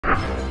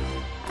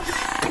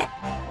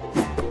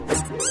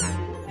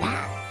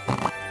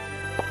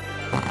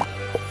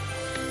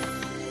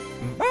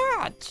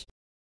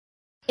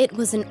It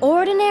was an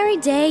ordinary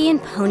day in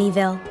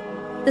Ponyville.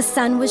 The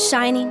sun was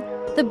shining,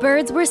 the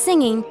birds were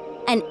singing,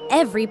 and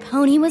every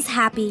pony was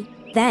happy.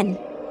 Then,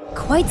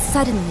 quite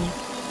suddenly,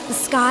 the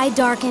sky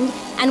darkened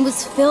and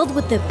was filled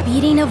with the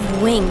beating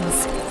of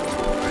wings.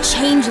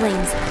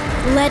 Changelings,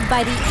 led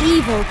by the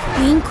evil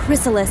Queen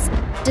Chrysalis,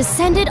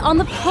 descended on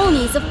the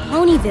ponies of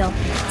Ponyville,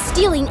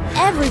 stealing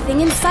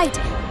everything in sight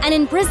and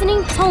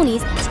imprisoning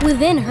ponies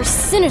within her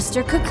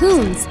sinister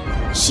cocoons.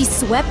 She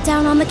swept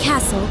down on the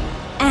castle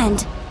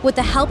and, with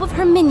the help of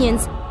her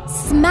minions,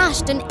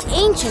 smashed an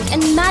ancient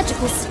and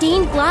magical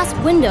stained glass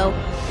window,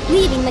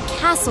 leaving the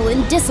castle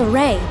in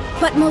disarray.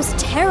 But most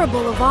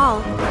terrible of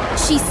all,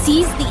 she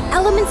seized the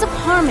elements of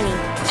harmony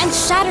and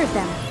shattered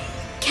them,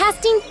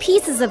 casting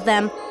pieces of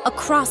them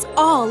across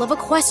all of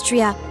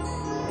Equestria.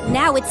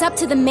 Now it's up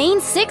to the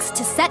main six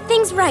to set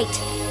things right.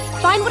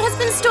 Find what has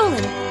been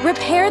stolen,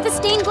 repair the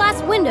stained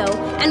glass window,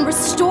 and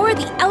restore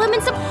the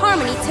elements of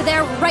harmony to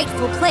their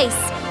rightful place.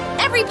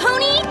 Every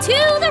pony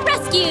to the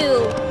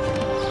rescue!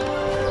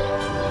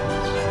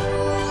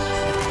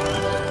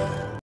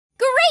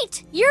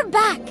 Great! You're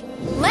back!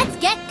 Let's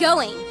get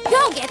going!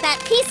 Go get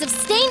that piece of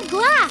stained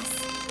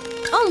glass!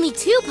 Only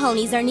 2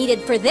 ponies are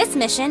needed for this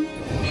mission.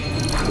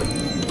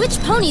 Which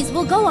ponies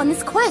will go on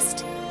this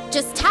quest?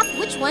 Just tap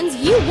which ones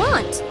you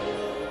want.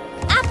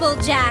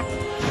 Applejack!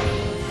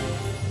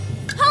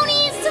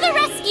 Ponies to the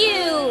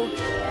rescue!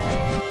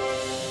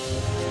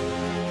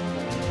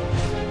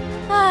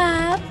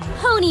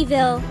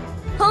 Ponyville.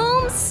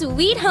 Home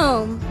sweet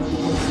home.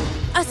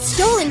 A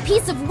stolen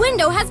piece of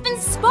window has been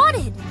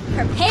spotted.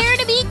 Prepare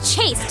to be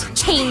chased,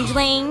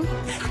 changeling.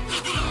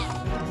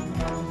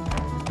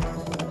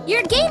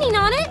 You're gaining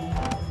on it.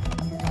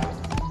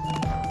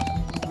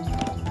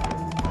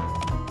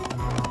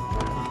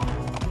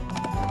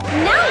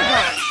 Now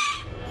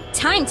what?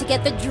 Time to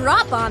get the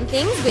drop on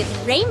things with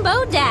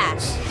Rainbow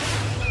Dash.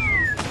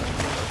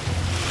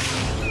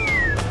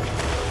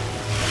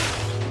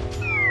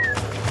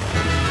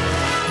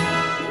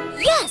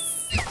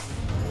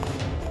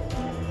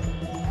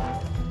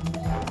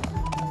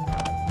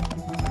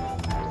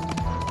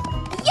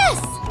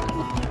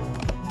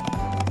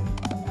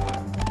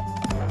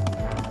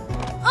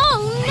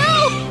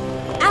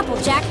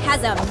 Applejack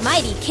has a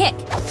mighty kick.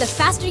 The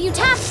faster you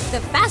tap, the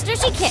faster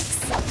she kicks.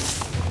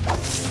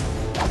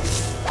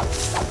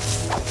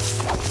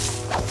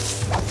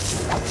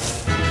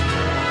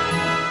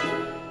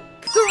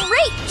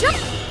 Great jump!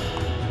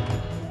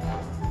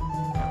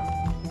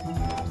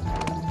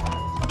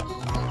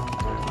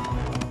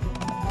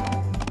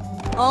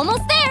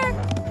 Almost there.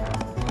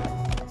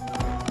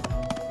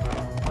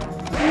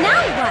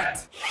 Now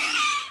what?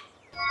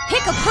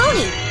 Pick a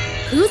pony.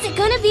 Who's it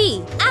gonna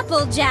be?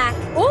 Applejack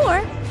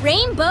or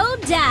Rainbow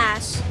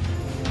Dash?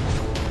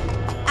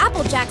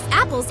 Applejack's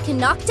apples can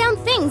knock down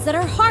things that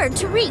are hard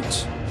to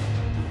reach.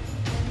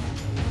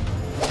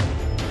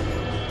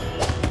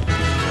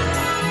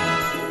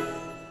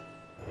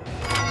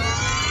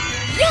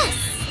 Yes!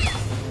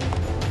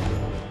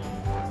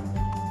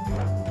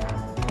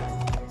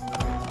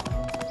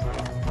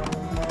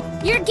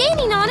 You're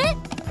gaining on it.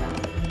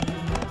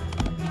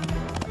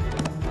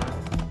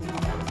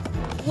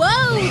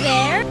 Whoa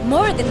there!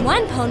 More than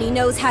one pony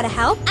knows how to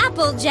help.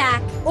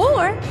 Applejack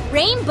or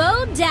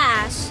Rainbow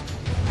Dash.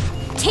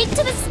 Take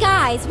to the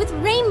skies with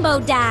Rainbow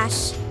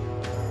Dash.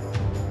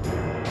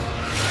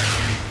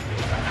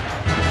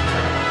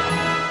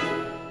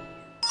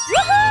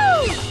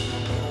 Woohoo!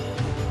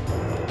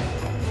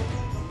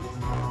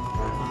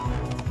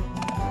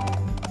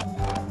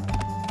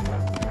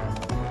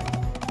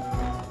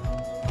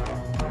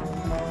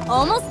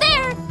 Almost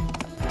there!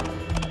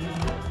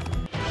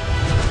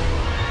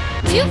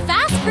 Too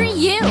fast for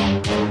you!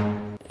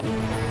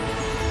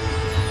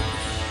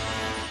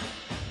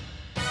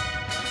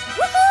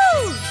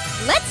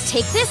 Woohoo! Let's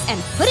take this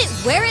and put it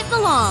where it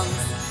belongs.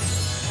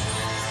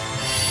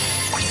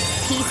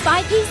 Piece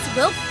by piece,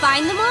 we'll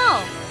find them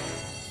all.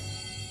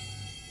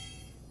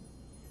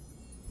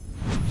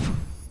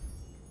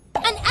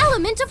 An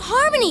element of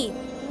harmony!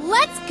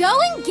 Let's go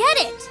and get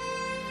it!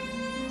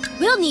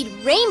 We'll need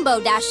Rainbow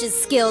Dash's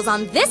skills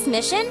on this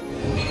mission.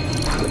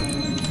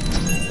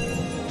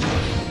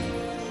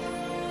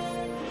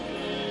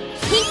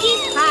 Pinky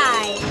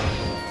Pie!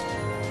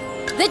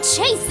 The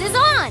chase is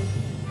on!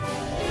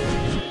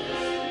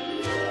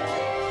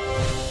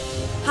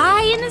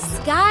 High in the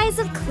skies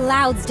of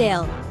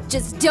Cloudsdale.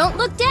 Just don't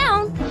look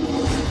down.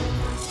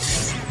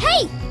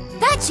 Hey!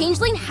 That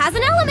changeling has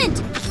an element!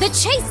 The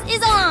chase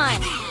is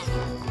on!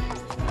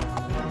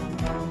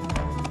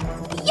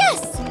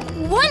 Yes!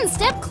 One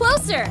step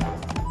closer!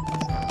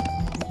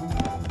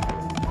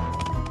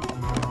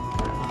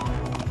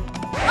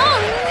 Oh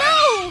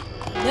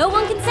no! No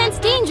one can sense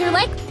danger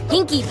like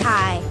Pinkie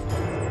Pie.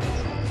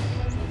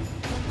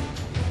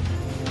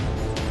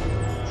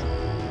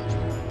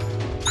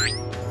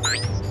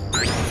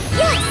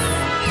 Yes!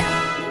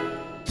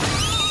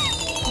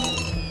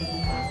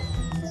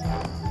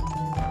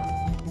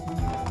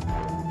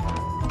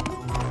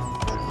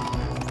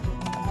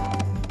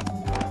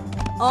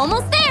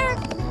 Almost there!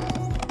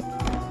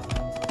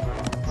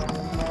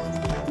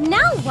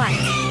 Now what?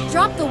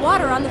 Drop the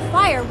water on the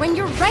fire when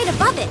you're right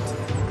above it.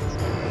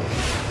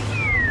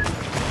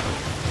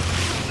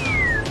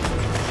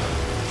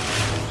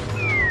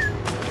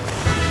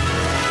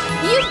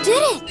 You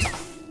did it!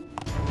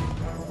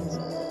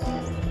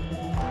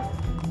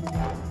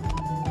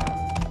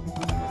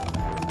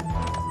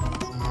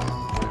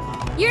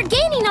 You're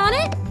gaining on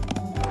it!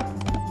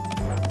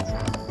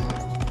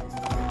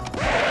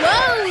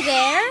 Whoa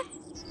there!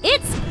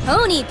 It's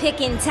pony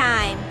picking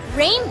time!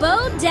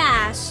 Rainbow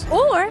Dash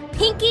or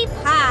Pinkie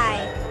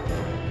Pie.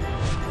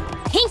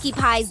 Pinkie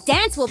Pie's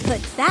dance will put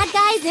bad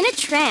guys in a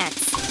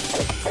trance.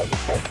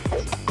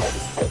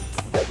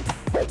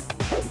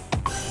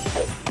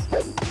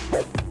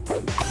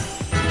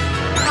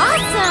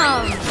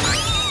 Awesome!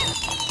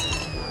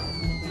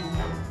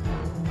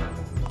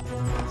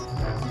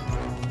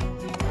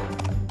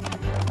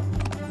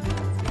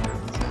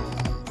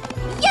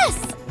 Yes!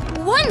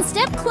 One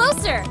step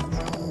closer!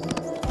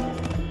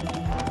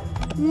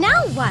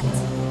 Now what?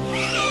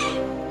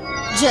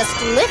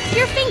 Just lift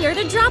your finger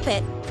to drop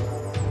it.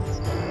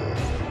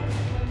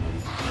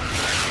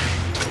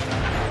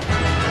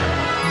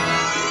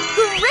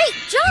 Great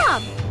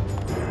job!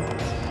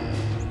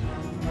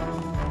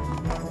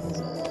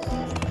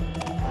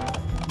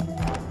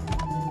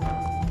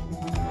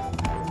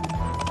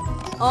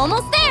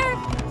 Almost there!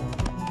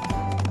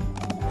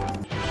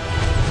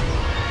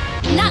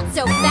 Not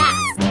so fast!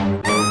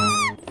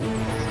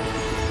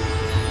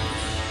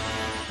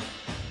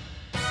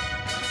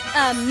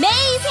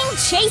 Amazing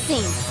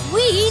chasing!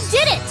 We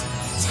did it!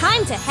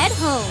 Time to head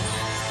home.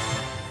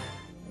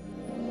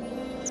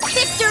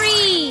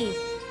 Victory!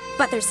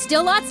 But there's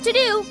still lots to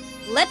do.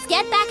 Let's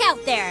get back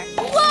out there.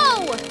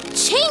 Whoa!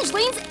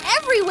 Changelings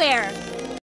everywhere!